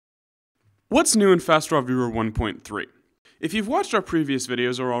What's new in FastRawViewer 1.3? If you've watched our previous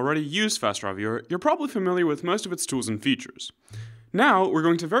videos or already used FastRawViewer, you're probably familiar with most of its tools and features. Now, we're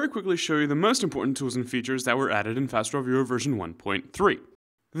going to very quickly show you the most important tools and features that were added in FastRawViewer version 1.3.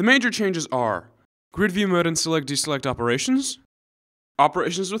 The major changes are grid view mode and select-deselect operations,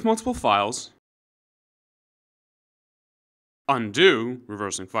 operations with multiple files, undo,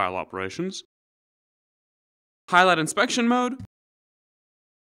 reversing file operations, highlight inspection mode,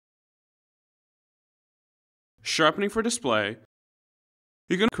 sharpening for display.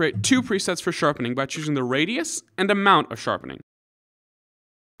 You can create two presets for sharpening by choosing the radius and amount of sharpening.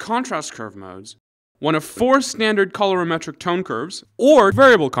 Contrast curve modes, one of 4 standard colorimetric tone curves or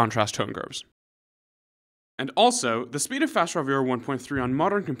variable contrast tone curves. And also, the speed of FastRawViewer 1.3 on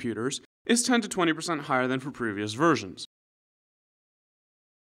modern computers is 10 to 20% higher than for previous versions.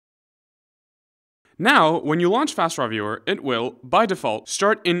 Now, when you launch FastRawViewer, it will, by default,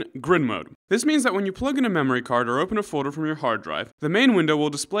 start in grid mode. This means that when you plug in a memory card or open a folder from your hard drive, the main window will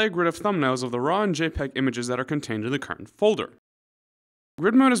display a grid of thumbnails of the RAW and JPEG images that are contained in the current folder.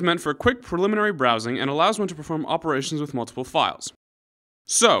 Grid mode is meant for quick preliminary browsing and allows one to perform operations with multiple files.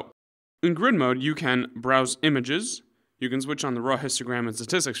 So, in grid mode, you can browse images, you can switch on the raw histogram and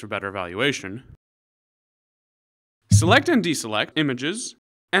statistics for better evaluation, select and deselect images,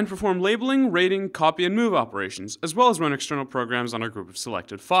 and perform labeling, rating, copy, and move operations, as well as run external programs on a group of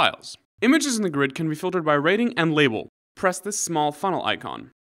selected files. Images in the grid can be filtered by rating and label. Press this small funnel icon.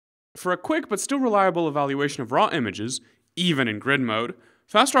 For a quick but still reliable evaluation of raw images, even in grid mode,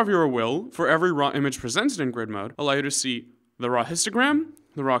 FastRawViewer will, for every raw image presented in grid mode, allow you to see the raw histogram,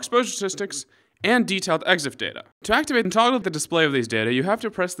 the raw exposure statistics, and detailed EXIF data. To activate and toggle the display of these data, you have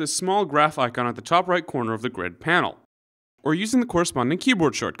to press this small graph icon at the top right corner of the grid panel, or using the corresponding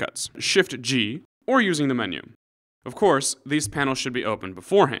keyboard shortcuts, Shift-G, or using the menu. Of course, these panels should be opened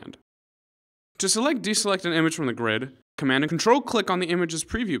beforehand. To select-deselect an image from the grid, Command and Control-click on the image's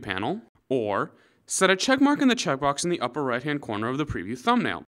preview panel, or set a checkmark in the checkbox in the upper right-hand corner of the preview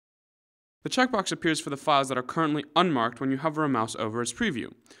thumbnail. The checkbox appears for the files that are currently unmarked when you hover a mouse over its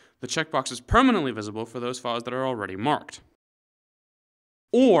preview. The checkbox is permanently visible for those files that are already marked.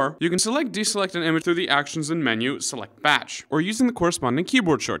 Or, you can select-deselect an image through the Actions and menu, Select Batch, or using the corresponding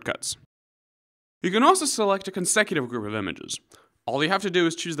keyboard shortcuts. You can also select a consecutive group of images. All you have to do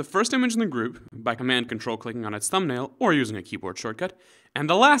is choose the first image in the group by Command-Control-clicking on its thumbnail or using a keyboard shortcut, and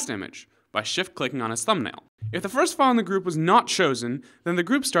the last image by Shift-clicking on its thumbnail. If the first file in the group was not chosen, then the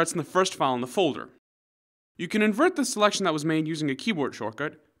group starts in the first file in the folder. You can invert the selection that was made using a keyboard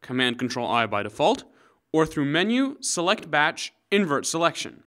shortcut, Command-Control-I by default, or through Menu, Select Batch, Invert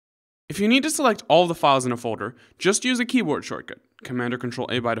Selection. If you need to select all the files in a folder, just use a keyboard shortcut, Command or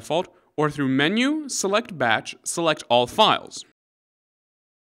Control-A by default, or through Menu, Select Batch, Select All Files.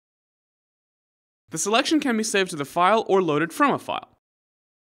 The selection can be saved to the file or loaded from a file.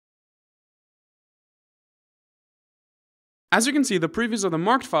 As you can see, the previews of the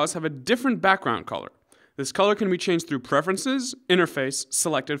marked files have a different background color. This color can be changed through Preferences, Interface,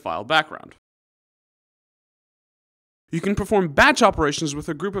 Selected File Background. You can perform batch operations with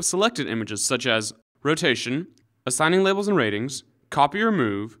a group of selected images such as rotation, assigning labels and ratings, copy or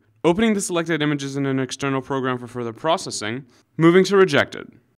move, opening the selected images in an external program for further processing, moving to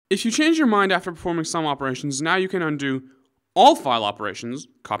rejected. If you change your mind after performing some operations, now you can undo all file operations,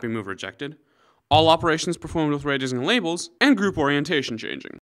 copy, move, rejected, all operations performed with ratings and labels, and group orientation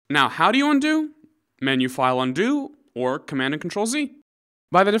changing. Now, how do you undo? Menu File Undo, or Command and Control-Z.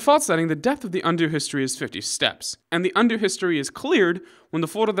 By the default setting, the depth of the undo history is 50 steps, and the undo history is cleared when the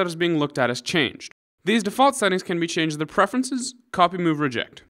folder that is being looked at is changed. These default settings can be changed in the Preferences, Copy, Move,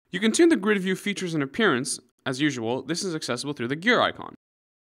 Reject. You can tune the grid view features and appearance. As usual, this is accessible through the gear icon.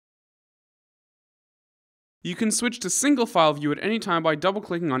 You can switch to single file view at any time by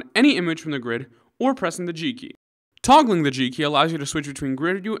double-clicking on any image from the grid or pressing the G key. Toggling the G key allows you to switch between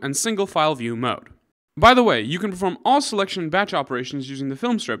grid view and single file view mode. By the way, you can perform all selection and batch operations using the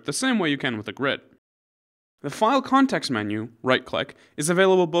film strip the same way you can with a grid. The File Context menu, right-click, is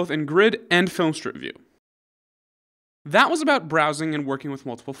available both in grid and film strip view. That was about browsing and working with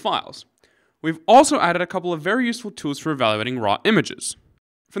multiple files. We've also added a couple of very useful tools for evaluating raw images.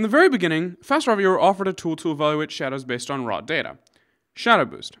 From the very beginning, FastRawViewer offered a tool to evaluate shadows based on raw data, Shadow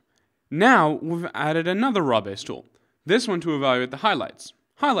Boost. Now, we've added another raw-based tool, this one to evaluate the highlights,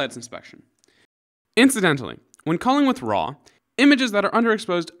 Highlights Inspection. Incidentally, when culling with RAW, images that are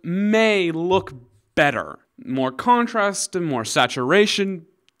underexposed may look better. More contrast, more saturation,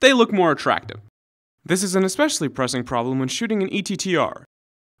 they look more attractive. This is an especially pressing problem when shooting in ETTR,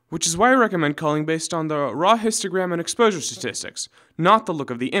 which is why I recommend culling based on the raw histogram and exposure statistics, not the look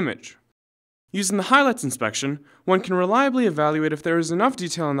of the image. Using the highlights inspection, one can reliably evaluate if there is enough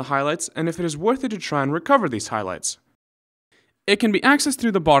detail in the highlights and if it is worth it to try and recover these highlights. It can be accessed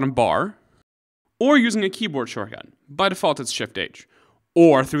through the bottom bar, or using a keyboard shortcut, by default it's Shift-H,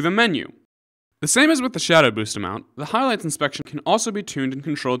 or through the menu. The same as with the shadow boost amount, the highlights inspection can also be tuned and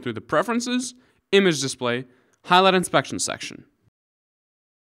controlled through the Preferences, Image Display, Highlight Inspection section.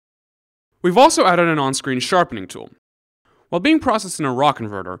 We've also added an on-screen sharpening tool. While being processed in a RAW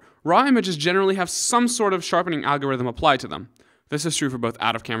converter, RAW images generally have some sort of sharpening algorithm applied to them. This is true for both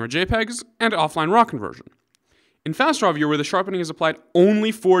out-of-camera JPEGs and offline RAW conversion. In FastRawViewer, the sharpening is applied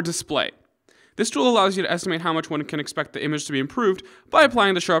only for display. This tool allows you to estimate how much one can expect the image to be improved by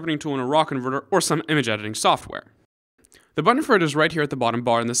applying the sharpening tool in a RAW converter or some image editing software. The button for it is right here at the bottom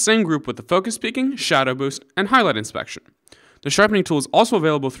bar in the same group with the focus peaking, shadow boost, and highlight inspection. The sharpening tool is also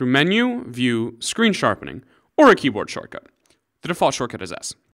available through Menu, View, Screen Sharpening, or a keyboard shortcut. The default shortcut is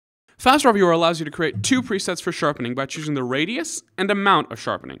S. FastRawViewer allows you to create 2 presets for sharpening by choosing the radius and amount of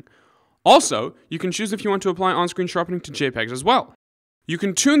sharpening. Also, you can choose if you want to apply on-screen sharpening to JPEGs as well. You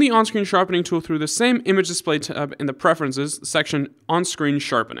can tune the on-screen sharpening tool through the same image display tab in the Preferences section OnScreen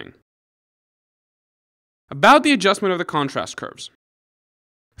Sharpening. About the adjustment of the contrast curves.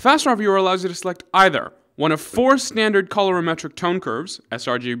 FastRawViewer allows you to select either one of 4 standard colorimetric tone curves,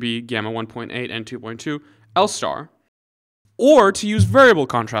 sRGB, Gamma 1.8, and 2.2, L*, or to use variable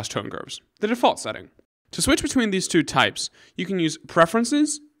contrast tone curves, the default setting. To switch between these 2 types, you can use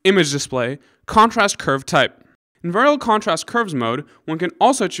Preferences, Image Display, Contrast Curve Type. In Variable Contrast Curves mode, one can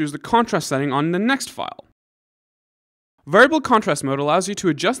also choose the contrast setting on the next file. Variable Contrast mode allows you to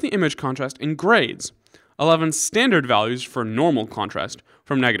adjust the image contrast in grades, 11 standard values for normal contrast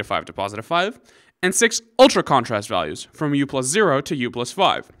from -5 to +5, and 6 ultra contrast values from U+0 to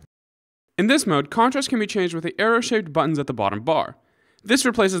U+5. In this mode, contrast can be changed with the arrow-shaped buttons at the bottom bar. This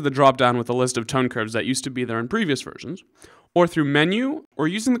replaces the drop-down with a list of tone curves that used to be there in previous versions, or through Menu, or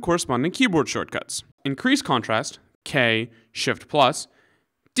using the corresponding keyboard shortcuts. Increase contrast, K, Shift+,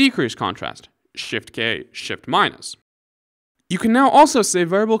 decrease contrast, Shift-K, Shift-. You can now also save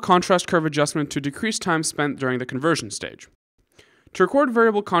variable contrast curve adjustment to decrease time spent during the conversion stage. To record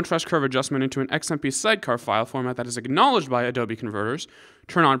variable contrast curve adjustment into an XMP sidecar file format that is acknowledged by Adobe converters,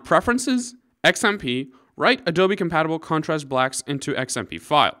 turn on Preferences, XMP, write Adobe-compatible contrast blacks into XMP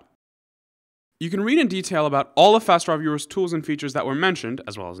file. You can read in detail about all of FastRawViewer's tools and features that were mentioned,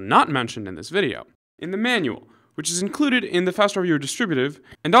 as well as not mentioned in this video, in the manual, which is included in the FastRawViewer distributive,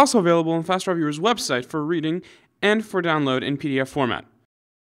 and also available on FastRawViewer's website for reading and for download in PDF format.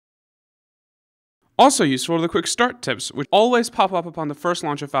 Also useful are the quick start tips, which always pop up upon the first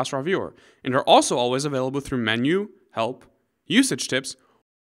launch of FastRawViewer, and are also always available through Menu, Help, Usage Tips,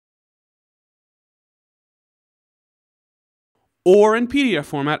 or in PDF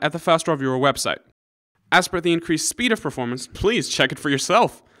format at the FastRawViewer website. As per the increased speed of performance, please check it for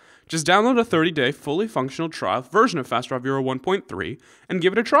yourself. Just download a 30-day fully functional trial version of FastRawViewer 1.3 and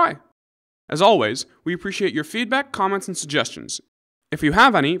give it a try. As always, we appreciate your feedback, comments, and suggestions. If you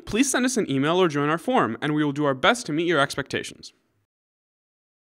have any, please send us an email or join our forum, and we will do our best to meet your expectations.